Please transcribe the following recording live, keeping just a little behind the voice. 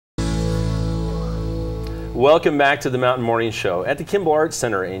Welcome back to the Mountain Morning Show. At the Kimball Arts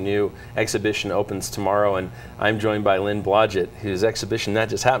Center, a new exhibition opens tomorrow, and I'm joined by Lynn Blodgett, whose exhibition that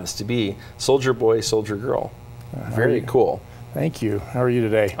just happens to be Soldier Boy, Soldier Girl. Very cool. Thank you. How are you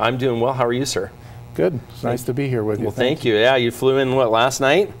today? I'm doing well. How are you, sir? Good. It's nice to be here with you. Well, thank you. Yeah, you flew in, what, last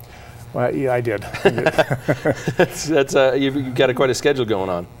night? Well, yeah, I did. You've got quite a schedule going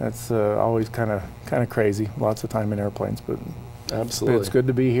on. That's always kind of crazy. Lots of time in airplanes, but absolutely, it's good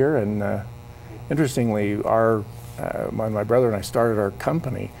to be here. And interestingly, when my brother and I started our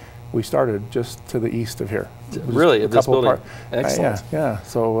company, we started just to the east of here. Really, at this building? Excellent. Yeah.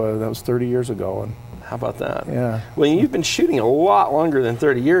 So that was 30 years ago. And how about that? Yeah. Well, you've been shooting a lot longer than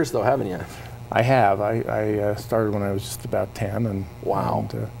 30 years, though, haven't you? I have. I started when I was just about 10, and wow,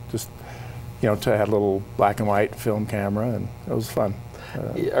 and, just I had a little black and white film camera, and it was fun.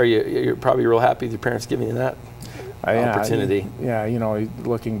 You're probably real happy with your parents giving you that opportunity. Yeah,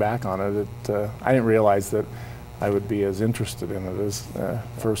 looking back on it, I didn't realize that I would be as interested in it as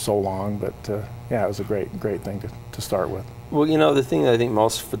for so long, but yeah, it was a great thing to start with. Well, the thing that I think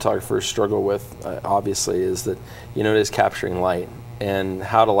most photographers struggle with, obviously, is that, it is capturing light, and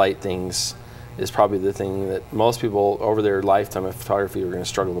how to light things is probably the thing that most people over their lifetime of photography are going to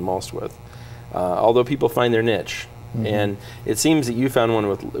struggle the most with. Although people find their niche. Mm-hmm. And it seems that you found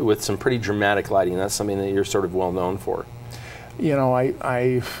one with some pretty dramatic lighting. That's something that you're sort of well known for.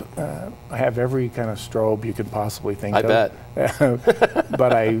 I have every kind of strobe you could possibly think of. I bet.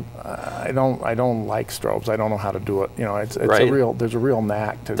 But I don't like strobes. I don't know how to do it. It's right. There's a real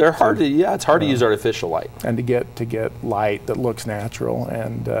knack to. They're hard to. Yeah, it's hard to use artificial light. And to get light that looks natural,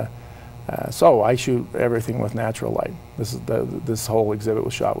 and so I shoot everything with natural light. This whole exhibit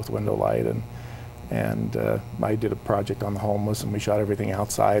was shot with window light, and I did a project on the homeless, and we shot everything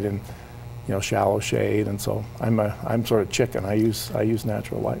outside in shallow shade, and so I'm sort of chicken. I use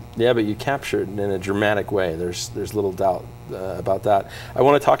natural light. Yeah, but you captured it in a dramatic way. There's little doubt about that. I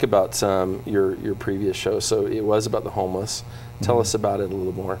want to talk about your previous show. So it was about the homeless. Tell us about it a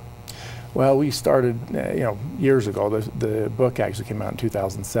little more. Well, we started years ago. The book actually came out in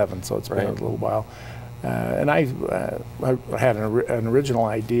 2007, so it's been a little while. And I had an original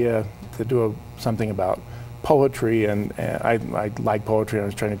idea to do something about poetry, and I like poetry, and I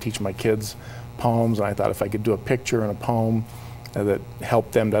was trying to teach my kids poems, and I thought if I could do a picture and a poem that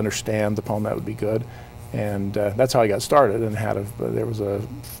helped them to understand the poem, that would be good. And that's how I got started, and there was a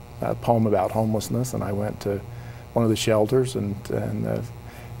poem about homelessness, and I went to one of the shelters, and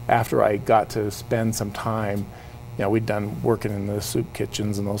after I got to spend some time, we'd done working in the soup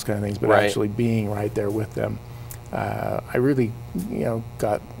kitchens and those kind of things, but actually being right there with them, I really,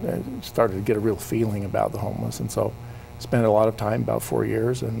 started to get a real feeling about the homeless, and so spent a lot of time, about 4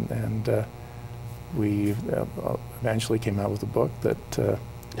 years, and we eventually came out with a book that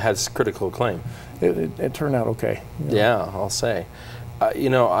has critical acclaim. It turned out okay. Yeah, I'll say.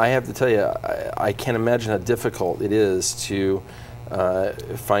 I have to tell you, I can't imagine how difficult it is to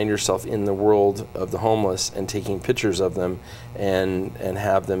find yourself in the world of the homeless and taking pictures of them and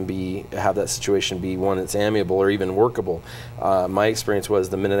have that situation be one that's amiable or even workable. My experience was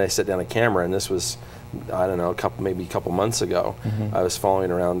the minute I set down a camera, and this was, I don't know, maybe a couple months ago, I was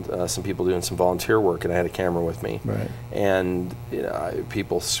following around some people doing some volunteer work, and I had a camera with me. Right. And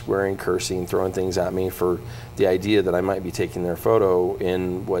people swearing, cursing, throwing things at me for the idea that I might be taking their photo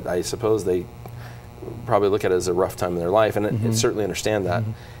in what I suppose they probably look at it as a rough time in their life, and I certainly understand that.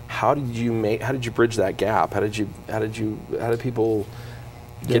 How did you bridge that gap? How did people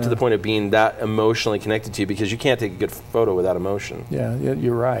get to the point of being that emotionally connected to you? Because you can't take a good photo without emotion. Yeah,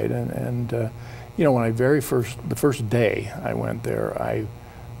 you're right. And when the first day I went there, I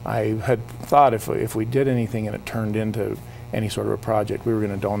had thought if we did anything and it turned into any sort of a project, we were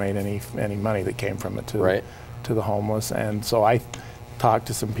going to donate any money that came from it to the homeless. And so I talked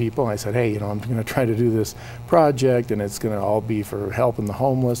to some people, and I said, hey, I'm going to try to do this project, and it's going to all be for helping the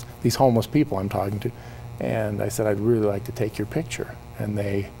homeless, these homeless people I'm talking to. And I said, I'd really like to take your picture. And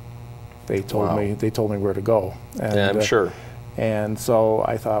they told me where to go. And, yeah, I'm sure. And so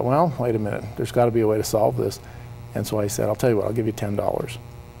I thought, well, wait a minute, there's got to be a way to solve this. And so I said, I'll tell you what, I'll give you $10.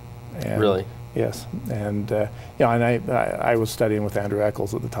 And really? Yes. And and I was studying with Andrew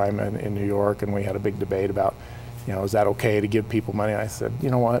Eccles at the time in New York, and we had a big debate about, is that okay to give people money? I said, you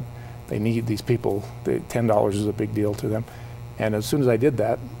know what, they need these people. $10 is a big deal to them. And as soon as I did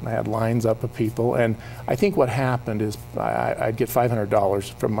that, I had lines up of people. And I think what happened is I'd get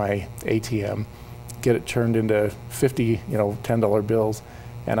 $500 from my ATM, get it turned into 50, $10 bills,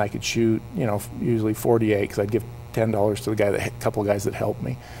 and I could shoot, usually 48, because I'd give $10 to the couple of guys that helped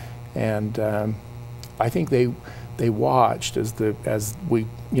me. And I think they they watched as the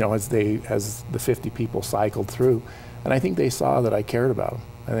 50 people cycled through, and I think they saw that I cared about them.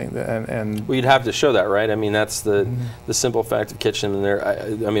 I think that, and well, you'd have to show that, right? I mean, that's the simple fact of catching them in there.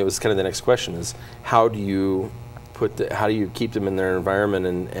 I mean, it was kind of the next question: is how do you keep them in their environment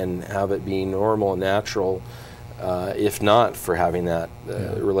and have it be normal and natural, if not for having that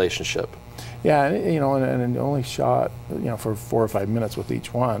relationship? Yeah, and only shot for 4 or 5 minutes with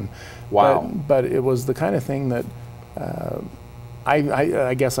each one. Wow! But it was the kind of thing that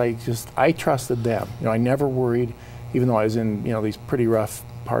I guess I trusted them. I never worried, even though I was in these pretty rough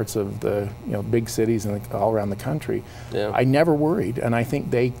parts of the big cities and all around the country. Yeah. I never worried, and I think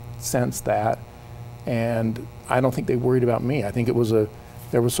they sensed that, and I don't think they worried about me. I think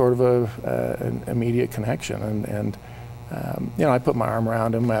there was sort of an immediate connection, and I put my arm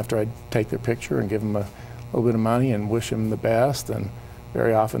around them after I'd take their picture and give them a little bit of money and wish them the best, and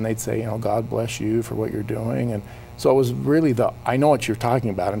very often they'd say, God bless you for what you're doing. And so it was really I know what you're talking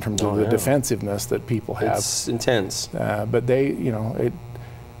about in terms of the defensiveness that people have. It's intense. But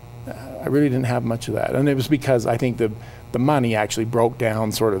I really didn't have much of that. And it was because I think the money actually broke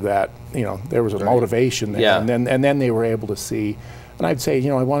down sort of that, there was a motivation there. Yeah. And then they were able to see, and I'd say,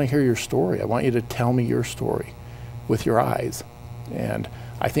 I want to hear your story. I want you to tell me your story with your eyes. And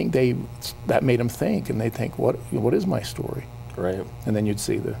I think that made them think, and they'd think, what is my story? Right. And then you'd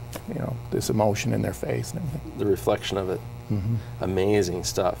see this emotion in their face and everything. The reflection of it. Mm-hmm. Amazing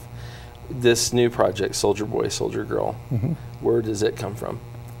stuff. This new project, Soldier Boy, Soldier Girl, where does it come from?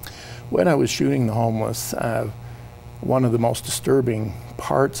 When I was shooting the homeless, one of the most disturbing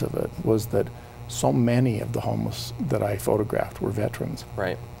parts of it was that so many of the homeless that I photographed were veterans.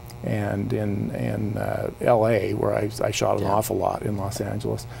 Right. And in L.A., where I shot an awful lot in Los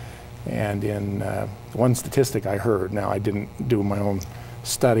Angeles, and in one statistic I heard, now I didn't do my own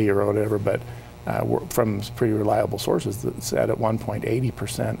study or whatever, but from pretty reliable sources that said at one point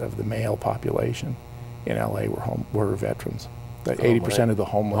 80% of the male population in L.A. were veterans. That 80% of the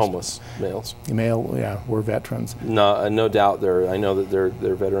homeless males. Were veterans. No doubt. I know that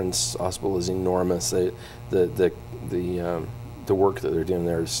their veterans hospital is enormous. The work that they're doing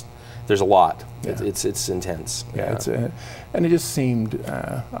there's a lot. Yeah. It's intense. Yeah, and it just seemed.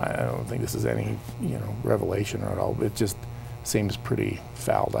 I don't think this is any revelation at all. But it just seems pretty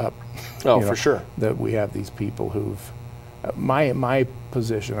fouled up. Oh, for sure. That we have these people who've. My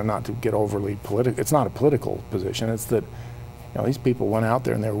position, and not to get overly political. It's not a political position. It's that. These people went out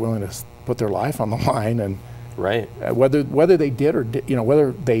there and they were willing to put their life on the line, and right. Whether they did or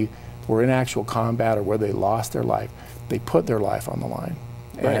whether they were in actual combat or whether they lost their life, they put their life on the line,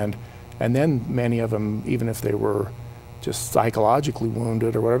 right. and then many of them, even if they were just psychologically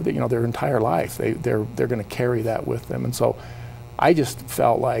wounded or whatever, their entire life they're going to carry that with them, and so I just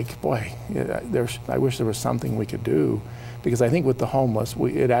felt like, boy, I wish there was something we could do, because I think with the homeless,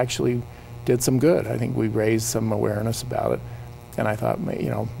 it actually did some good. I think we raised some awareness about it. And I thought,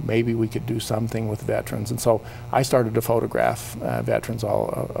 maybe we could do something with veterans. And so I started to photograph veterans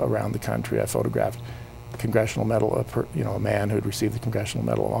all around the country. I photographed the Congressional Medal, a man who had received the Congressional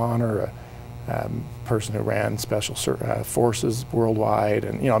Medal of Honor, a person who ran special forces worldwide,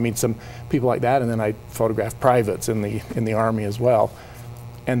 and some people like that. And then I photographed privates in the Army as well.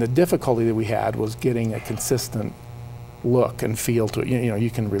 And the difficulty that we had was getting a consistent look and feel to it. You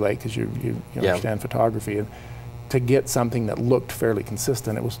can relate because you understand photography, and to get something that looked fairly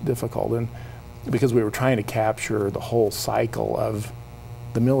consistent, it was difficult, and because we were trying to capture the whole cycle of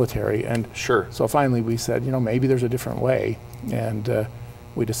the military. And sure. So finally we said, maybe there's a different way, and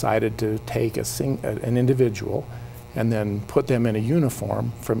we decided to take an individual and then put them in a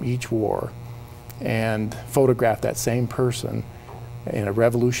uniform from each war and photograph that same person in a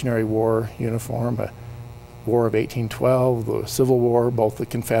Revolutionary War uniform, a War of 1812, the Civil War, both the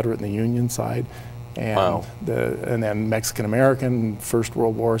Confederate and the Union side, and wow. and then Mexican-American, First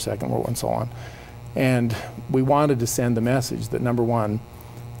World War, Second World War, and so on. And we wanted to send the message that, number one,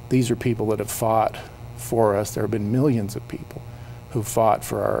 these are people that have fought for us. There have been millions of people who fought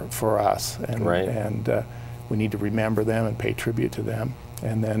for us, and right. and we need to remember them and pay tribute to them.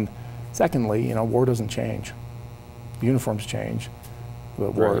 And then, secondly, war doesn't change. Uniforms change,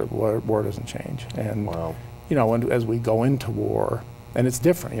 but war doesn't change. And wow. As we go into war, and it's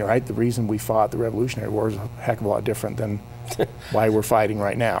different, right? The reason we fought the Revolutionary War is a heck of a lot different than why we're fighting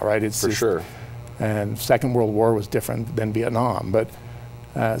right now, right? It's for sure. And Second World War was different than Vietnam, but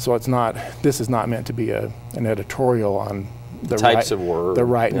so this is not meant to be an editorial on the types of war, the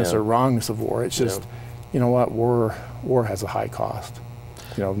rightness or wrongness of war. It's just, war has a high cost,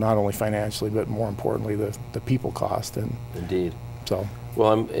 not only financially, but more importantly, the people cost. And indeed. So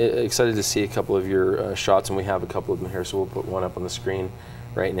Well, I'm excited to see a couple of your shots, and we have a couple of them here, so we'll put one up on the screen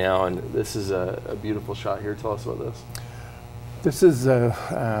right now. And this is a beautiful shot here. Tell us about this. This is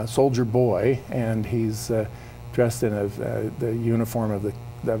a soldier boy, and he's dressed in the uniform of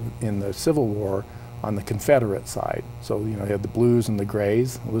in the Civil War on the Confederate side. So you know, he had the blues and the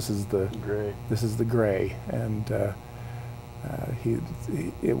grays. Well, this is the gray. This is the gray, and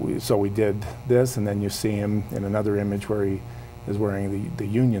so we did this, and then you see him in another image where he is wearing the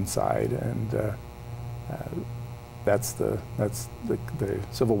Union side, and that's the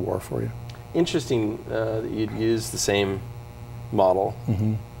Civil War for you. Interesting that you'd use the same model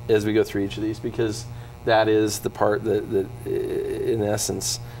as we go through each of these, because that is the part that in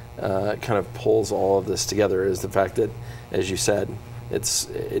essence kind of pulls all of this together, is the fact that, as you said,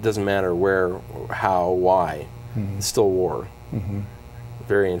 it doesn't matter where, how, why, it's still war.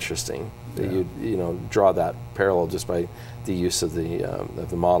 Very interesting that you know, draw that parallel just by the use of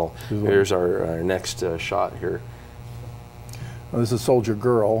the model. Here's our next shot here. Well, this is a soldier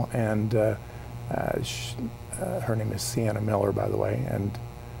girl, and her name is Sienna Miller, by the way, and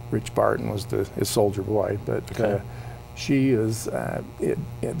Rich Barton was his soldier boy. But she is.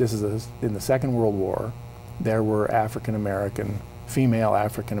 This is in the Second World War. There were female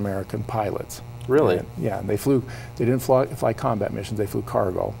African American pilots. Really? And, yeah, they flew. They didn't fly combat missions. They flew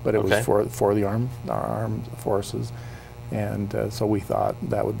cargo, but it was for the armed forces, and so we thought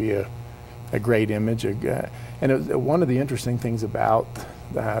that would be a great image. And one of the interesting things about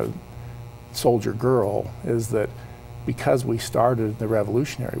Soldier Girl is that because we started the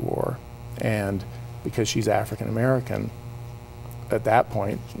Revolutionary War, and because she's African American, at that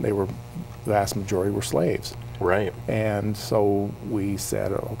point the vast majority were slaves. Right. And so we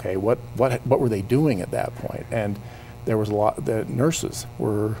said, okay, what were they doing at that point? And there was a lot. The nurses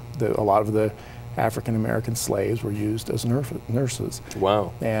were a lot of the African American slaves were used as nurses.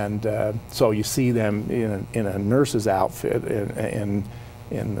 Wow. And so you see them in a nurse's outfit in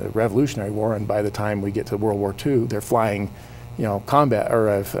the Revolutionary War, and by the time we get to World War II, they're flying, you know, combat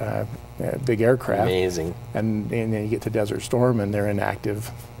or big aircraft. Amazing. And then you get to Desert Storm, and they're in active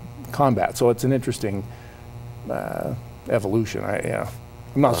combat. So it's an interesting evolution. I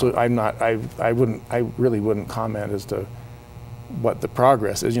really wouldn't comment as to what the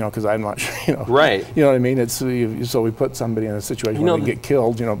progress is, you know, because I'm not sure, you know. Right. You know what I mean? It's so we put somebody in a situation where they get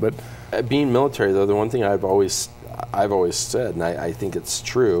killed, you know. But being military, though, the one thing I've always said, and I think it's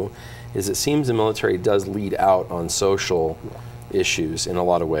true, is it seems the military does lead out on social issues in a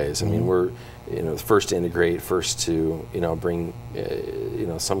lot of ways. I mean, we're, you know, first to integrate, first to, you know, bring, you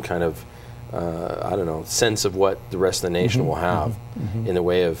know, some kind of I don't know, sense of what the rest of the nation will have in the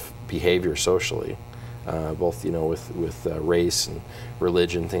way of behavior socially, both, you know, with race and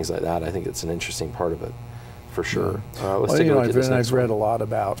religion, things like that. I think it's an interesting part of it, for sure. Let's take a look at this next I've read a lot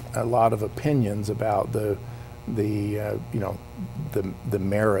of opinions about the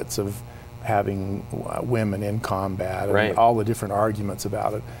merits of having women in combat, and all the different arguments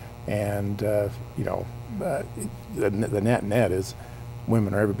about it. And you know, the net is,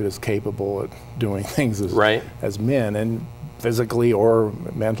 women are every bit as capable at doing things as men, and physically or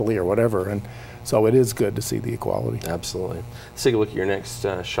mentally or whatever. And so it is good to see the equality. Absolutely. Let's take a look at your next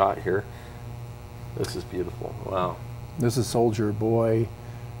shot here. This is beautiful. Wow. This is Soldier Boy,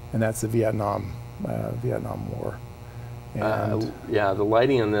 and that's the Vietnam War. And yeah, the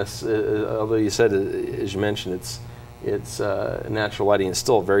lighting on this, although you said, as you mentioned, it's natural lighting, it's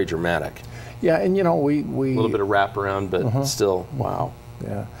still very dramatic. Yeah, and you know, we a little bit of wraparound, but still, wow.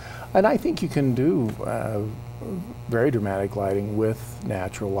 Yeah, and I think you can do very dramatic lighting with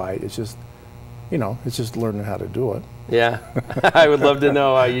natural light. It's just, you know, it's just learning how to do it. Yeah, I would love to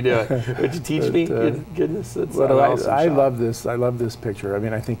know how you do it. Would you teach me? Goodness, that's an awesome shot. I love this. I love this picture. I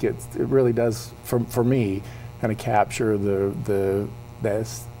mean, I think it really does, for me, kind of capture the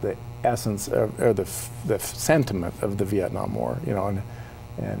essence of, or the sentiment of the Vietnam War. You know,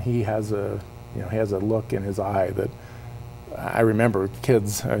 and he has a look in his eye that I remember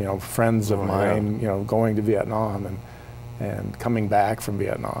kids, you know, friends of mine, you know, going to Vietnam and coming back from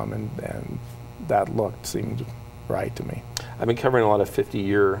Vietnam, and that look seemed right to me. I've been covering a lot of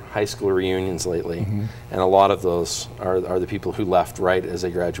 50-year high school reunions lately, and a lot of those are the people who left right as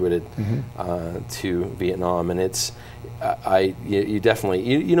they graduated to Vietnam, and it's you definitely,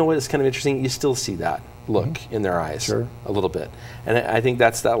 you know what, it's kind of interesting, you still see that look in their eyes a little bit, and I think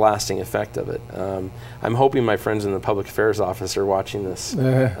that's that lasting effect of it. I'm hoping my friends in the public affairs office are watching this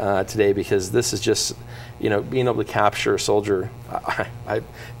today, because this is just, you know, being able to capture a soldier.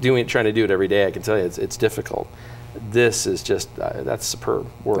 Trying to do it every day, I can tell you it's difficult, this is just, that's superb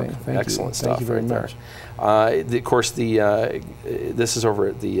work. Excellent stuff. Thank you very much. Of course, this is over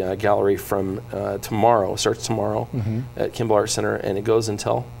at the gallery from tomorrow. It starts tomorrow at Kimball Art Center, and it goes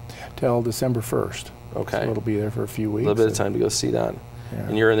until? Till December 1st. Okay. So it'll be there for a few weeks. A little bit of time to go see that. Yeah.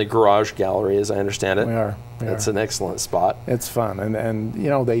 And you're in the garage gallery, as I understand it. We are. That's an excellent spot. It's fun, and you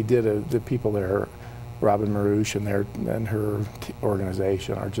know, they did the people there, Robin Marouche and her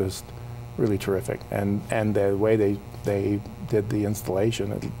organization are just really terrific, and the way they did the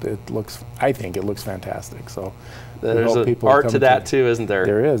installation, it looks, I think it looks fantastic. So there's art to that too, isn't there?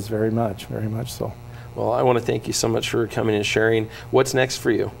 There is, very much so. Well, I want to thank you so much for coming and sharing. What's next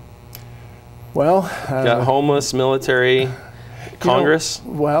for you? Well, got homeless, military, Congress.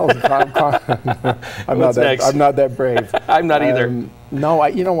 You know, well, I'm not that brave. I'm not either. No,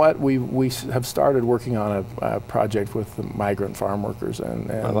 you know what? We have started working on a project with the migrant farm workers,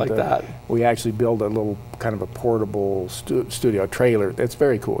 and I like that. We actually build a little kind of a portable studio trailer. It's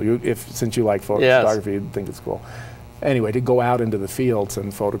very cool. Since you like photography, you'd think it's cool. Anyway, to go out into the fields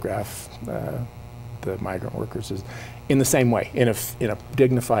and photograph the migrant workers is in the same way, in a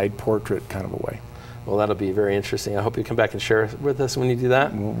dignified portrait kind of a way. Well, that'll be very interesting. I hope you come back and share with us when you do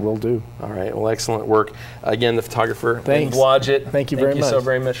that. We'll do. All right. Well, excellent work. Again, the photographer, Lynn Thanks. Blodgett. Thank you very much. Thank you so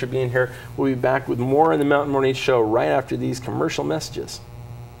very much for being here. We'll be back with more in the Mountain Morning Show right after these commercial messages.